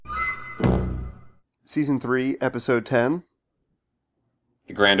Season 3, Episode 10,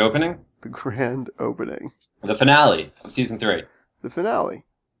 The grand opening? the grand opening, The finale of season 3. the finale.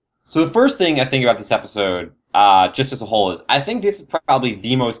 So the first thing I think about this episode, just as a whole, is I think this is probably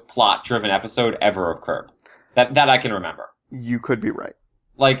the most plot-driven episode ever of Curb. That I can remember. You could be right.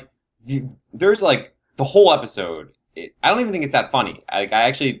 Like, there's like, the whole episode, I don't even think it's that funny.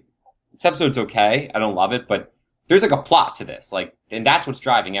 This episode's okay. I don't love it, but there's like a plot to this. Like, and that's what's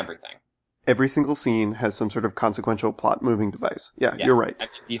driving everything. Every single scene has some sort of consequential plot-moving device. Yeah, you're right. I mean,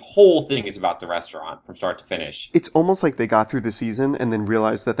 the whole thing is about the restaurant from start to finish. It's almost like they got through the season and then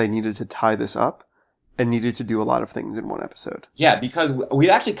realized that they needed to tie this up and needed to do a lot of things in one episode. Yeah, because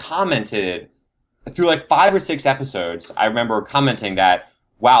we'd actually commented through like 5 or 6 episodes. I remember commenting that,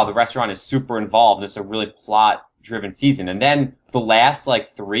 wow, the restaurant is super involved. This is a really plot-driven season. And then the last like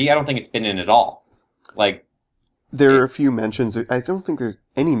 3, I don't think it's been in at all. Like, there are a few mentions. I don't think there's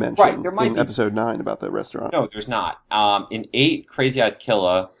any mention in be. Episode 9 about the restaurant. No, there's not. In 8, Crazy Eyes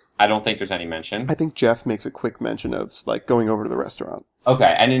Killa, I don't think there's any mention. I think Jeff makes a quick mention of like going over to the restaurant.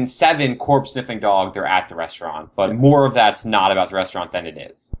 Okay, and in 7, Corpse Sniffing Dog, they're at the restaurant. But more of that's not about the restaurant than it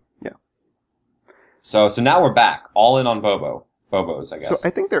is. Yeah. So now we're back, all in on Bobos, I guess. So I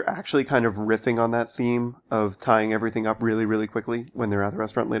think they're actually kind of riffing on that theme of tying everything up really, really quickly when they're at the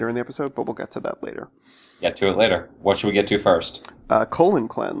restaurant later in the episode, but we'll get to that later. Get to it later. What should we get to first? Colon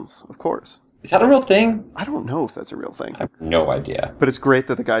cleanse, of course. Is that a real thing? I don't know if that's a real thing. I have no idea. But it's great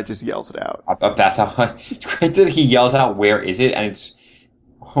that the guy just yells it out. That's how it's great that he yells out, "Where is it?" And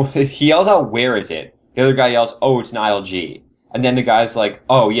he yells out, "Where is it?" The other guy yells, "Oh, it's an ILG." And then the guy's like,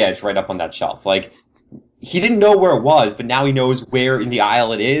 "Oh yeah, it's right up on that shelf." Like, he didn't know where it was, but now he knows where in the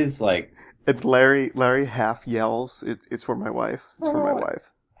aisle it is. Like, and Larry half yells, "It's for my wife. It's for my wife."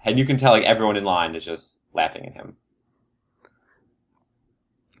 And you can tell like everyone in line is just laughing at him.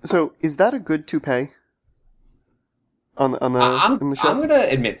 So, is that a good toupee? In the shelf? I'm gonna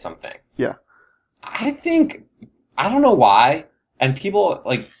admit something. Yeah. I don't know why, and people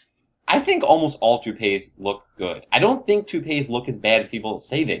like. I think almost all toupees look good. I don't think toupees look as bad as people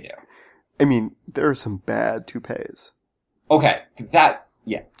say they do. I mean, there are some bad toupees. Okay,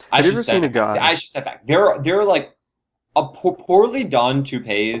 yeah. Have you ever seen a guy? I should step back. There are like poorly done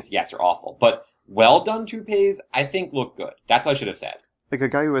toupees. Yes, they're awful, but well done toupees, I think look good. That's what I should have said. Like a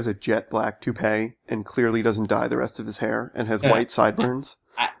guy who has a jet black toupee and clearly doesn't dye the rest of his hair and has white sideburns.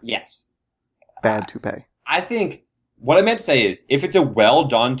 Yes. Bad toupee. I think what I meant to say is if it's a well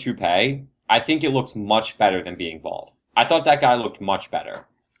done toupee, I think it looks much better than being bald. I thought that guy looked much better.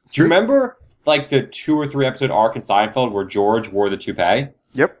 Do you remember like the 2 or 3 episode arc in Seinfeld where George wore the toupee?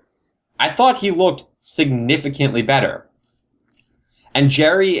 Yep. I thought he looked significantly better. And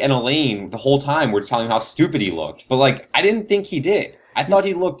Jerry and Elaine the whole time were telling him how stupid he looked. But like, I didn't think he did. I thought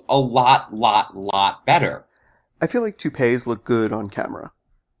he looked a lot better. I feel like toupees look good on camera.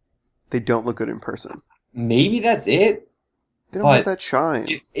 They don't look good in person. Maybe that's it. They don't have that shine.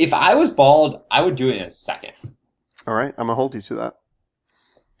 If I was bald, I would do it in a second. All right, I'm going to hold you to that.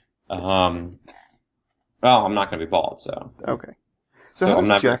 Well, I'm not going to be bald, so. Okay. So how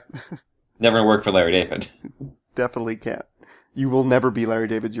does Jeff... Never going to work for Larry David. Definitely can't. You will never be Larry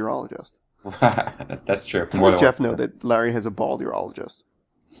David's urologist. That's true. How does Jeff know that Larry has a bald urologist?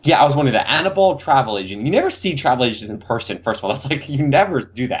 Yeah, I was wondering that. And a bald travel agent. You never see travel agents in person, first of all. That's like, you never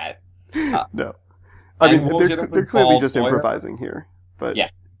do that. No. I mean, they're clearly just improvising here. But yeah.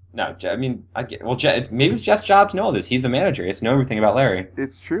 No, I mean, maybe it's Jeff's job to know this. He's the manager. He has to know everything about Larry.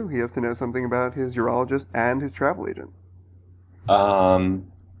 It's true. He has to know something about his urologist and his travel agent.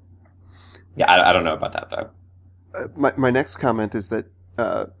 Yeah, I don't know about that, though. My next comment is that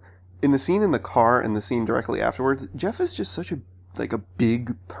in the scene in the car and the scene directly afterwards, Jeff is just such a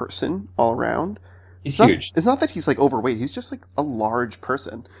big person all around. He's huge. It's not that he's like overweight. He's just like a large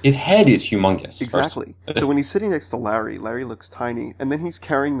person. His head is humongous. Exactly. So when he's sitting next to Larry looks tiny, and then he's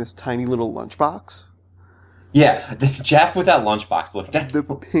carrying this tiny little lunchbox. Yeah, Jeff with that lunchbox. Look, the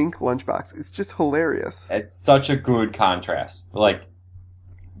pink lunchbox. It's just hilarious. It's such a good contrast. Like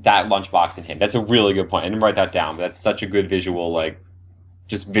that lunchbox and him. That's a really good point. I didn't write that down, but that's such a good visual, like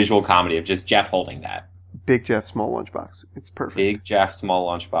just visual comedy of just Jeff holding that. Big Jeff, small lunchbox. It's perfect. Big Jeff, small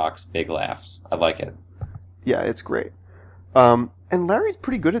lunchbox, big laughs. I like it. Yeah, it's great. And Larry's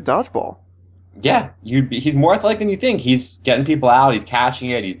pretty good at dodgeball. Yeah, he's more athletic than you think. He's getting people out. He's catching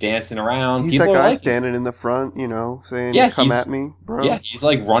it. He's dancing around. He's people that guy standing in the front, saying, "Come at me, bro." Yeah, he's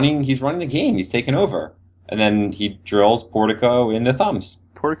like running. He's running the game. He's taking over, and then he drills Portico in the thumbs.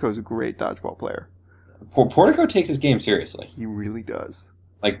 Portico's a great dodgeball player. Portico takes his game seriously. He really does.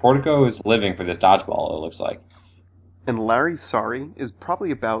 Like, Portico is living for this dodgeball, it looks like. And Larry's sorry is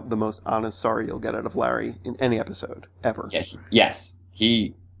probably about the most honest sorry you'll get out of Larry in any episode ever. Yeah, yes.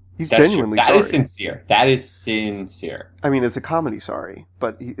 He's genuinely sorry. sorry. That is sincere. That is sincere. I mean, it's a comedy sorry,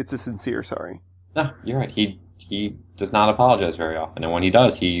 but it's a sincere sorry. No, you're right. He does not apologize very often, and when he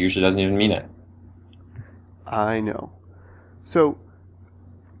does, he usually doesn't even mean it. I know. So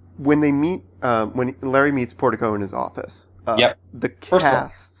when they meet, when Larry meets Portico in his office, Yep. the First of all,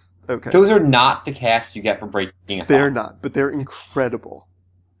 casts. Okay. Those are not the casts you get for breaking a thumb. They're not, but they're incredible.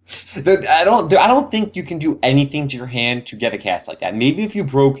 I don't think you can do anything to your hand to get a cast like that. Maybe if you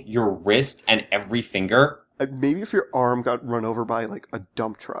broke your wrist and every finger. Maybe if your arm got run over by like a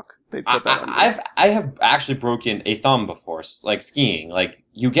dump truck, they'd put that on you. I have actually broken a thumb before, like skiing. Like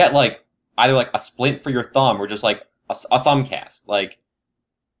you get like either like a splint for your thumb or just like a thumb cast. Like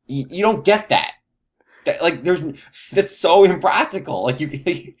you don't get that. Like that's so impractical. Like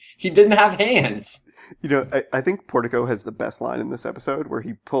he didn't have hands. You know, I think Portico has the best line in this episode where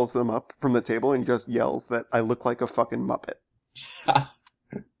he pulls them up from the table and just yells that I look like a fucking Muppet.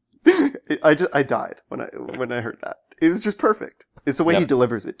 I died when I heard that. It was just perfect. It's the way he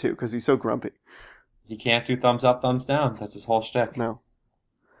delivers it too, because he's so grumpy. He can't do thumbs up, thumbs down. That's his whole shtick. No.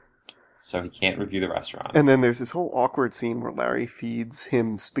 So he can't review the restaurant. And then there's this whole awkward scene where Larry feeds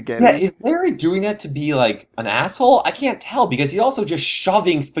him spaghetti. Yeah, is Larry doing that to be like an asshole? I can't tell because he's also just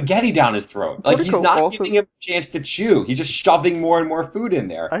shoving spaghetti down his throat. Like he's not giving him a chance to chew. He's just shoving more and more food in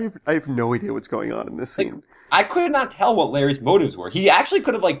there. I have no idea what's going on in this scene. Like, I could not tell what Larry's motives were. He actually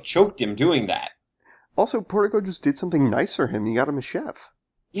could have like choked him doing that. Also, Portico just did something nice for him. He got him a chef.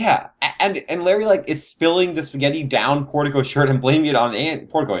 Yeah, and Larry like is spilling the spaghetti down Portico's shirt and blaming it on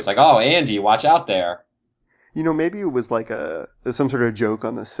Portico. He's like, "Oh, Andy, watch out there." You know, maybe it was like some sort of joke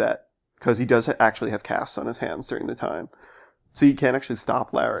on the set because he does actually have casts on his hands during the time, so you can't actually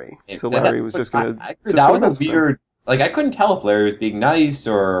stop Larry. So Larry was just gonna. That was a weird. Like I couldn't tell if Larry was being nice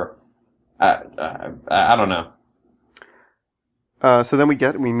or I don't know. So then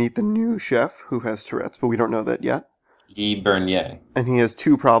we meet the new chef who has Tourette's, but we don't know that yet. Guy Bernier. And he has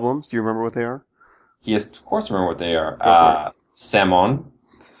two problems. Do you remember what they are? He has, of course, remember what they are. Salmon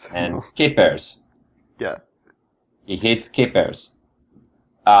and capers. Yeah. He hates capers.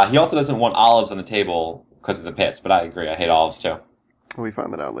 He also doesn't want olives on the table because of the pits, but I agree. I hate olives too. We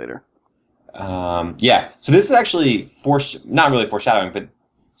find that out later. Yeah. So this is actually not really foreshadowing, but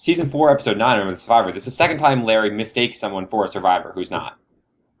season 4, episode 9 of The Survivor. This is the second time Larry mistakes someone for a survivor who's not.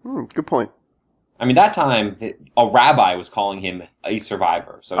 Good point. I mean, that time, a rabbi was calling him a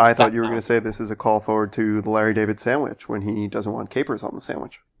survivor. So I thought you were going to say this is a call forward to the Larry David sandwich when he doesn't want capers on the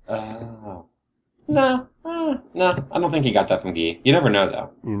sandwich. No. I don't think he got that from Guy. You never know, though.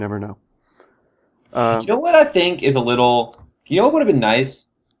 You never know. You know what I think is a little... You know what would have been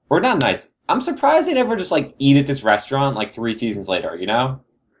nice? Or not nice. I'm surprised they never just, like, eat at this restaurant, like, 3 seasons later, you know?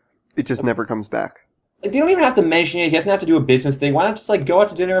 It just never comes back. Like, they don't even have to mention it. He doesn't have to do a business thing. Why not just, like, go out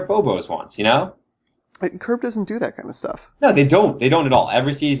to dinner at Bobo's once, you know? Curb doesn't do that kind of stuff. No, they don't. They don't at all.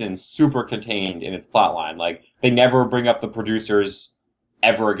 Every season's super contained in its plotline. Like, they never bring up the producers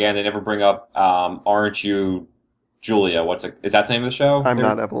ever again. They never bring up, Aren't You Julia? Is that the name of the show? I'm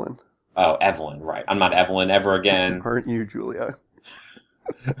not Evelyn. Oh, Evelyn, right. I'm not Evelyn ever again. Aren't you Julia?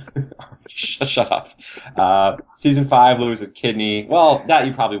 Shut up. Season 5, Lewis's kidney. Well, that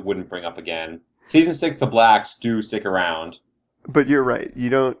you probably wouldn't bring up again. Season 6, the blacks do stick around. But you're right.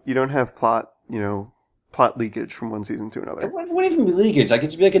 You don't have plot leakage from one season to another. It wouldn't even be leakage. Like,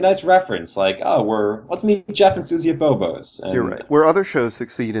 it'd be like a nice reference. Like, let's meet Jeff and Susie at Bobo's. And, you're right. Where other shows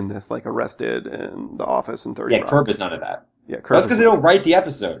succeed in this, like Arrested and The Office and 30 Rock. Yeah, Curb is none of that. Yeah, Curb. That's because they don't write the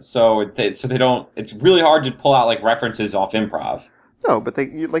episodes, so they don't. It's really hard to pull out like references off improv. No, but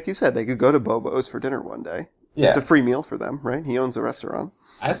like you said, they could go to Bobo's for dinner one day. Yeah, it's a free meal for them, right? He owns the restaurant.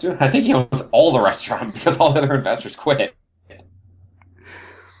 I think he owns all the restaurant because all the other investors quit.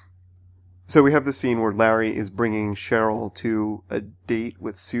 So we have the scene where Larry is bringing Cheryl to a date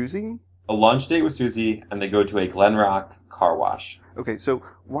with Susie. A lunch date with Susie, and they go to a Glenrock car wash. Okay, so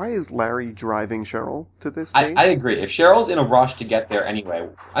why is Larry driving Cheryl to this date? I agree. If Cheryl's in a rush to get there anyway,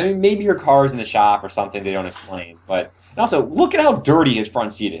 I mean, maybe your car's in the shop or something they don't explain. But and also, look at how dirty his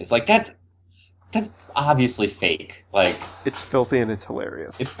front seat is. Like, that's obviously fake. Like, it's filthy and it's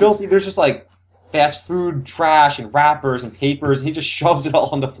hilarious. It's filthy. There's just, like, fast food trash and wrappers and papers, and he just shoves it all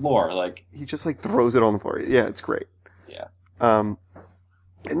on the floor. Like, he just, like, throws it on the floor. Yeah, it's great. Yeah. And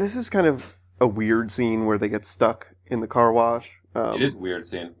this is kind of a weird scene where they get stuck in the car wash. It is a weird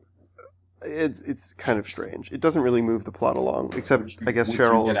scene. It's kind of strange. It doesn't really move the plot along, except I guess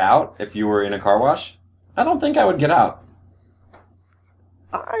Cheryl. Would you get out if you were in a car wash? I don't think I would get out.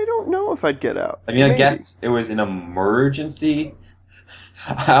 I don't know if I'd get out. I mean, I Maybe. guess it was an emergency.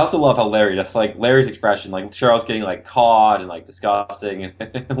 I also love how Larry, that's like Larry's expression, like Cheryl's getting like caught and like disgusting,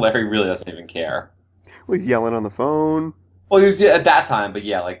 and Larry really doesn't even care. Well, he's yelling on the phone. Well, he was at that time, but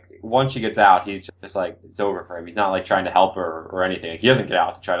yeah, like once she gets out, he's just like it's over for him. He's not like trying to help her or anything. He doesn't get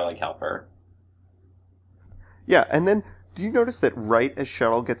out to try to like help her. Yeah, and then do you notice that right as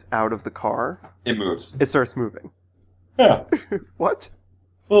Cheryl gets out of the car, It moves. it starts moving? Yeah. What?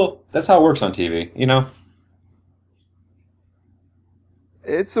 Well, that's how it works on TV, you know?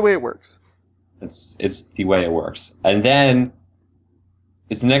 It's the way it works. It's the way it works. And then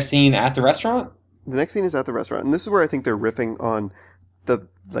is the next scene at the restaurant? The next scene is at the restaurant, and this is where I think they're riffing on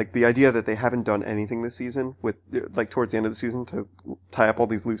the idea that they haven't done anything this season with like towards the end of the season to tie up all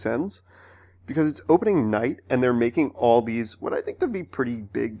these loose ends. Because it's opening night, and they're making all these, what I think to be pretty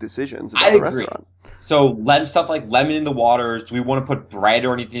big decisions about the restaurant. So, stuff like lemon in the waters. Do we want to put bread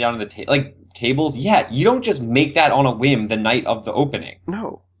or anything down on the table? Like, tables? Yeah, you don't just make that on a whim the night of the opening.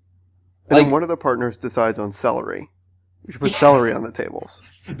 No. And then one of the partners decides on celery. We should put celery on the tables.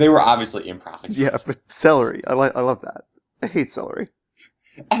 They were obviously improv. Yeah, but celery. I love that. I hate celery.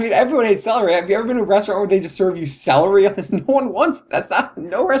 I mean, everyone hates celery. Have you ever been to a restaurant where they just serve you celery? No one wants. That's not.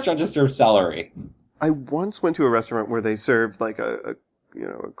 No restaurant just serves celery. I once went to a restaurant where they served like a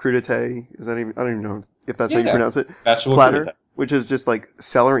crudité. Is that even? I don't even know if that's how you pronounce it. Vegetable platter, crudité. which is just like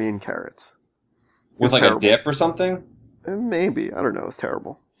celery and carrots. With like terrible. A dip or something. Maybe, I don't know. It's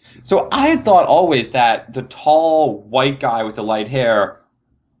terrible. So I had thought always that the tall white guy with the light hair,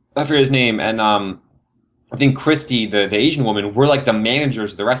 I forget his name, and I think Christy, the Asian woman, were like the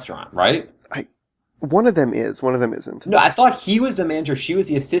managers of the restaurant, right? One of them is, one of them isn't. No, I thought he was the manager, she was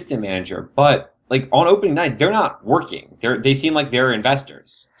the assistant manager, but like on opening night, they're not working. They seem like they're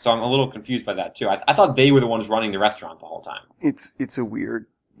investors. So I'm a little confused by that too. I thought they were the ones running the restaurant the whole time. It's a weird.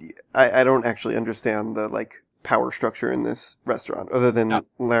 I don't actually understand the like power structure in this restaurant, other than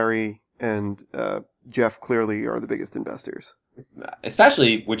Larry and Jeff clearly are the biggest investors.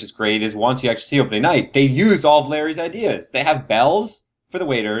 Especially, which is great, is once you actually see opening night, they used all of Larry's ideas. They have bells for the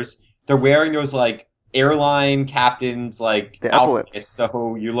waiters. They're wearing those like airline captains like the outfits.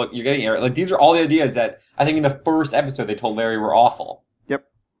 So you're getting like these are all the ideas that I think in the first episode they told Larry were awful. Yep.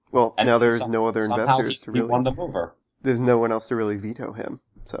 Well, and now there's no other investors to really won them over. There's no one else to really veto him.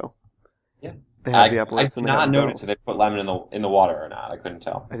 So yeah. They have the epaulets and they have the bells. I did not notice if they put lemon in the water or not. I couldn't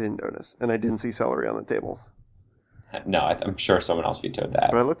tell. I didn't notice, and I didn't see celery on the tables. No, I'm sure someone else vetoed that.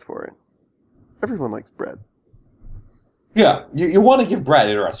 But I looked for it. Everyone likes bread. Yeah, you want to give bread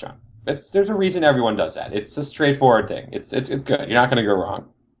at a restaurant. There's a reason everyone does that. It's a straightforward thing. It's good. You're not going to go wrong.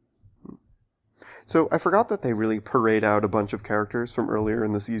 So I forgot that they really parade out a bunch of characters from earlier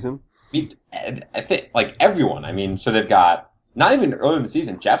in the season. I think like everyone. I mean, so they've got not even earlier in the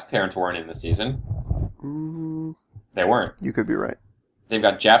season. Jeff's parents weren't in the season. They weren't. You could be right. They've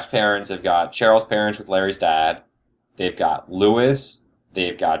got Jeff's parents. They've got Cheryl's parents with Larry's dad. They've got Lewis.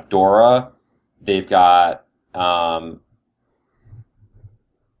 They've got Dora. They've got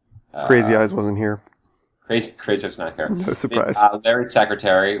Crazy Eyes wasn't here. Crazy Eyes not here. No surprise. Larry's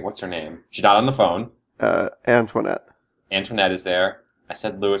secretary. What's her name? She's not on the phone. Antoinette. Antoinette is there. I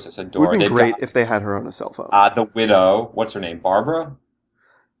said Lewis. I said Dora. It would have been great if they had her on a cell phone. The widow. What's her name? Barbara?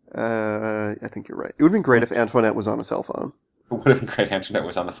 I think you're right. It would have been great if Antoinette was on a cell phone. It would have been great if Antoinette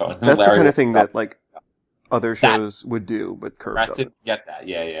was on the phone. That's the kind of thing that like other shows would do, but Curb doesn't. Get that.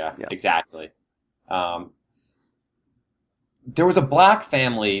 Yeah, exactly. There was a black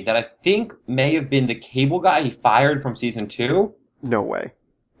family that I think may have been the cable guy he fired from season 2. No way.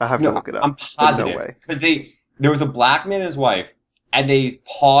 I have to look it up. I'm positive. No way. Because there was a black man and his wife, and they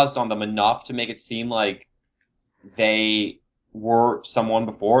paused on them enough to make it seem like they were someone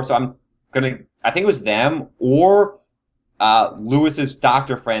before. So I think it was them or Lewis's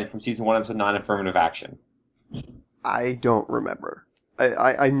doctor friend from season 1, episode 9, Affirmative Action. I don't remember.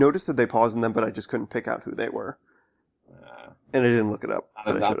 I noticed that they paused in them, but I just couldn't pick out who they were. And I didn't look it up,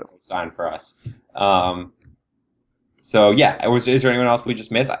 but I should have. Sign for us. So yeah, is there anyone else we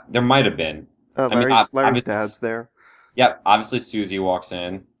just missed? There might have been. Larry's dad's there. Yep, obviously Susie walks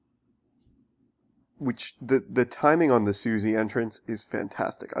in. Which the timing on the Susie entrance is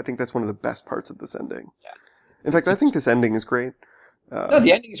fantastic. I think that's one of the best parts of this ending. Yeah. In fact, I think this ending is great. No,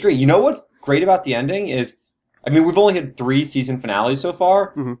 the ending is great. You know what's great about the ending is, I mean, we've only had 3 season finales so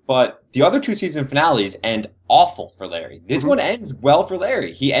far, but the other 2 season finales end awful for Larry. This one ends well for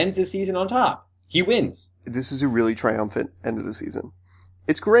Larry. He ends the season on top. He wins. This is a really triumphant end of the season.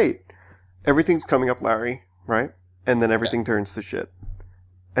 It's great. Everything's coming up Larry, right? And then everything turns to shit.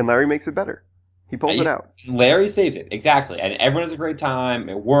 And Larry makes it better. He pulls it out. Larry saves it, exactly. And everyone has a great time.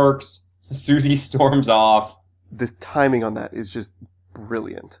 It works. Susie storms off. This timing on that is just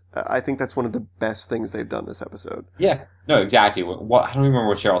brilliant. I think that's one of the best things they've done this episode. Yeah, no, exactly. I don't remember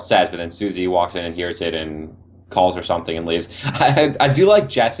what Cheryl says, but then Susie walks in and hears it and calls her something and leaves. I do like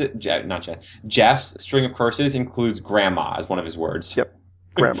Jeff's string of curses includes grandma as one of his words. Yep,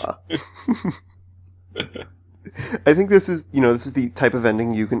 grandma. I think this is the type of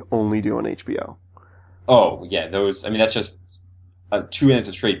ending you can only do on HBO. Oh, yeah, that's just 2 minutes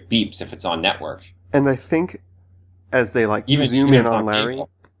of straight beeps if it's on network. And I think as they zoom in on Larry cable.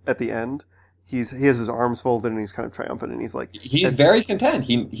 At the end, he has his arms folded and he's kind of triumphant and he's like... He's very content.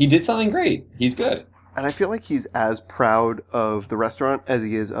 He did something great. He's good. And I feel like he's as proud of the restaurant as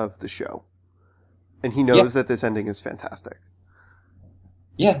he is of the show. And he knows that this ending is fantastic.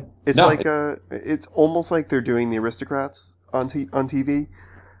 Yeah. It's it's almost like they're doing The Aristocrats on TV,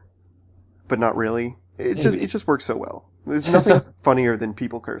 but not really. It just works so well. There's nothing funnier than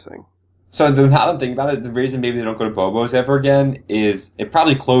people cursing. So now I'm thinking about it, the reason maybe they don't go to Bobo's ever again is it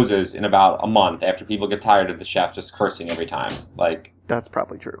probably closes in about a month after people get tired of the chef just cursing every time. That's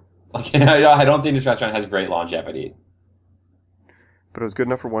probably true. I don't think this restaurant has great longevity. But it was good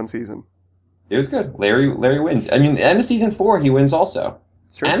enough for one season. It was good. Larry wins. I mean, end of season 4, he wins also.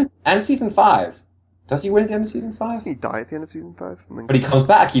 It's true. And season 5. Does he win at the end of season 5? Doesn't he die at the end of season 5? But he comes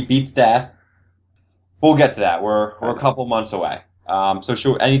back. He beats death. We'll get to that. We're a couple months away.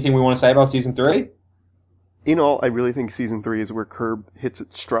 So anything we want to say about season 3? In all, I really think season 3 is where Curb hits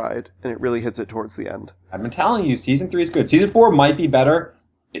its stride, and it really hits it towards the end. I've been telling you, season 3 is good. Season 4 might be better.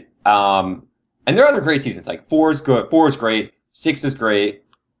 And there are other great seasons. 4 is good. 4 is great. 6 is great.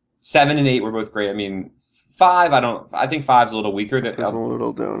 7 and 8 were both great. I mean, 5, I think 5 is a little weaker a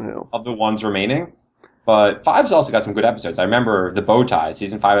little downhill of the ones remaining. But 5's also got some good episodes. I remember The Bow Tie,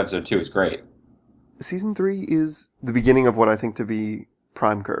 season 5, episode 2 is great. Season 3 is the beginning of what I think to be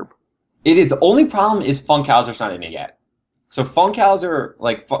prime Curb. It is. The only problem is Funkhauser's not in it yet. So Funkhauser,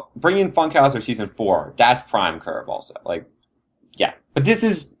 bring in Funkhauser season 4. That's prime Curb also. Yeah. But this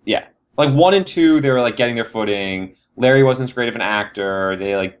is, 1 and 2, they were getting their footing. Larry wasn't as great of an actor.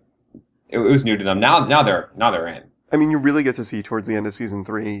 They it was new to them. Now they're in. I mean, you really get to see towards the end of season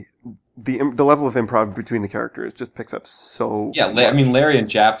 3, the level of improv between the characters just picks up so much. I mean, Larry and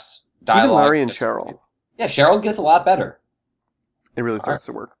Jeff's dialogue. Even Larry and Cheryl. Yeah, Cheryl gets a lot better. It really starts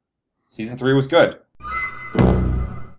to work. Season 3 was good.